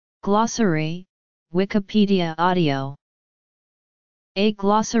Glossary, Wikipedia audio. A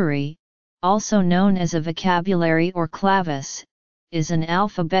glossary, also known as a vocabulary or clavis, is an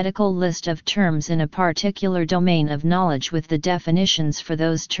alphabetical list of terms in a particular domain of knowledge with the definitions for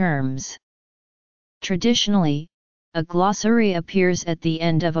those terms. Traditionally, a glossary appears at the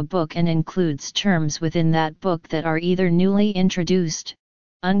end of a book and includes terms within that book that are either newly introduced,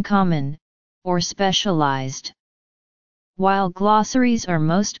 uncommon, or specialized. While glossaries are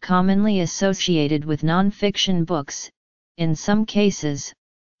most commonly associated with non-fiction books, in some cases,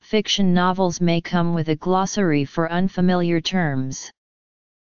 fiction novels may come with a glossary for unfamiliar terms.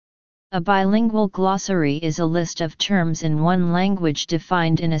 A bilingual glossary is a list of terms in one language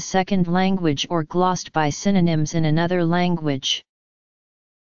defined in a second language or glossed by synonyms in another language.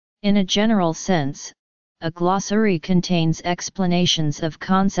 In a general sense, a glossary contains explanations of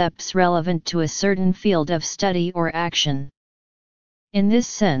concepts relevant to a certain field of study or action. In this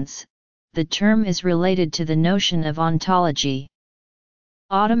sense, the term is related to the notion of ontology.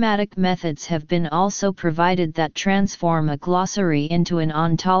 Automatic methods have been also provided that transform a glossary into an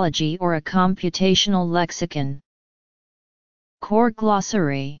ontology or a computational lexicon. Core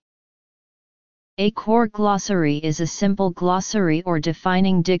glossary. A core glossary is a simple glossary or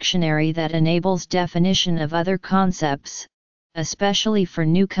defining dictionary that enables definition of other concepts, especially for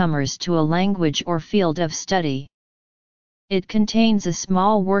newcomers to a language or field of study. It contains a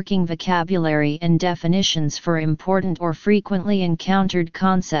small working vocabulary and definitions for important or frequently encountered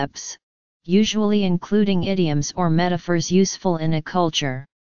concepts, usually including idioms or metaphors useful in a culture.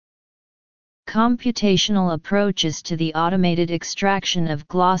 Computational approaches to the automated extraction of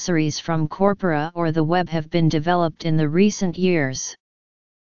glossaries from corpora or the web have been developed in the recent years.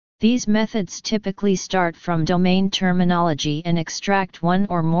 These methods typically start from domain terminology and extract one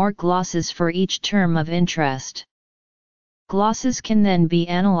or more glosses for each term of interest. Glosses can then be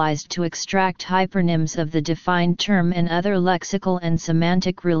analyzed to extract hypernyms of the defined term and other lexical and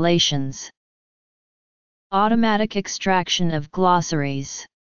semantic relations. Automatic extraction of glossaries.